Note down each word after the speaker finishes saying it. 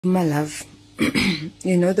My love,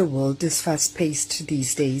 you know the world is fast-paced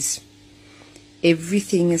these days.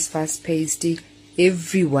 Everything is fast-paced.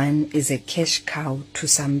 Everyone is a cash cow to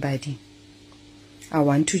somebody. I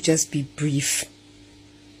want to just be brief.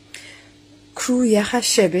 Crew ya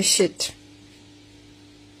Shebeshkt.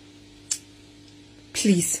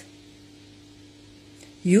 Please.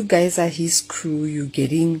 You guys are his crew.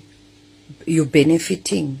 You're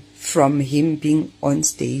benefiting from him being on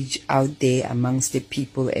stage out there amongst the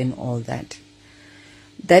people and all that.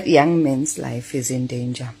 That young man's life is in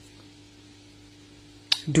danger.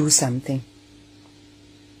 Do something.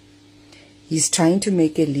 He's trying to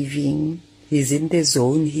make a living. He's in the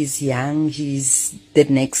zone. He's young. He's the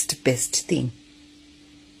next best thing.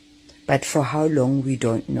 But for how long, we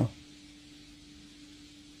don't know.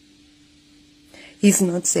 He's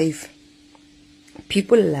not safe.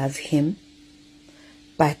 People love him,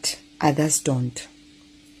 but others don't.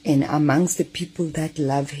 And amongst the people that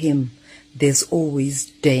love him, there's always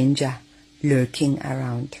danger lurking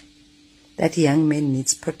around. That young man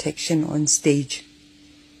needs protection on stage.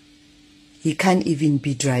 He can't even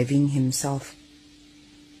be driving himself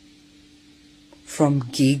from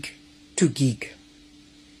gig to gig.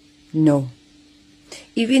 No.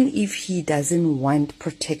 Even if he doesn't want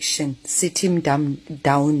protection, sit him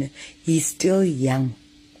down. He's still young.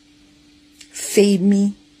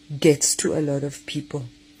 Fame gets to a lot of people.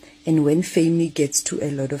 And when fame gets to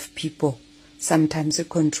a lot of people, sometimes the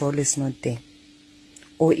control is not there.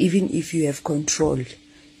 Or even if you have control,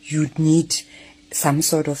 you'd need some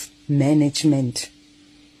sort of management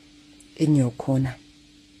in your corner.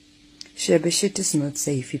 Shebeshkt is not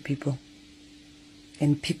safe, people.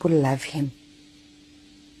 And people love him.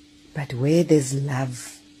 But where there's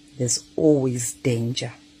love, there's always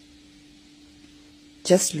danger.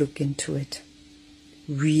 Just look into it.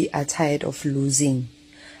 We are tired of losing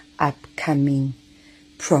upcoming,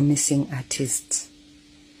 promising artists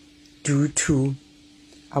due to,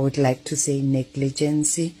 I would like to say,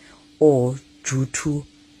 negligence or due to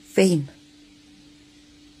fame.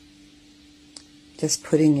 Just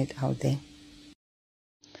putting it out there.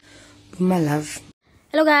 My love.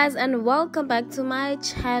 Hello guys, and welcome back to my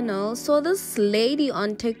channel. So this lady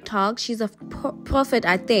on TikTok, she's a prophet,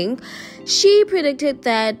 I think. She predicted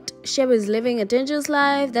that Sheb is living a dangerous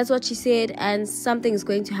life. That's what she said, and something is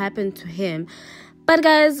going to happen to him. But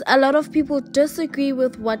guys, a lot of people disagree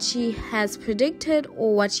with what she has predicted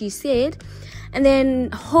or what she said. And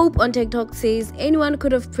then Hope on TikTok says anyone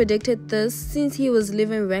could have predicted this since he was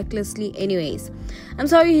living recklessly anyways. I'm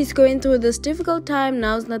sorry he's going through this difficult time.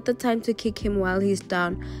 Now's not the time to kick him while he's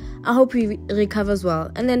down. I hope he recovers well.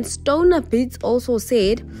 And then Stoner Beats also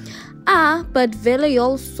said, but Vela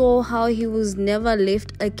y'all saw how he was never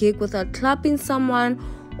left a gig without clapping someone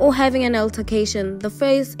or having an altercation. The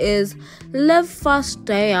phrase is live fast,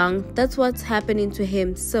 die young. That's what's happening to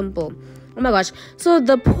him. Simple. Oh my gosh. So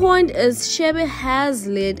the point is Shebe has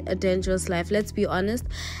led a dangerous life, let's be honest,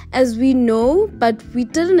 as we know, but we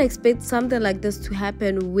didn't expect something like this to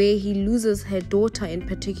happen where he loses her daughter in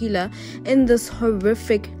particular in this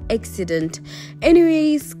horrific accident.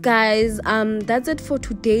 Anyways guys, that's it for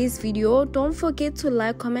today's video. Don't forget to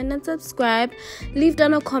like, comment and subscribe. Leave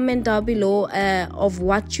down a comment down below of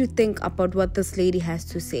what you think about what this lady has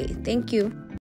to say. Thank you.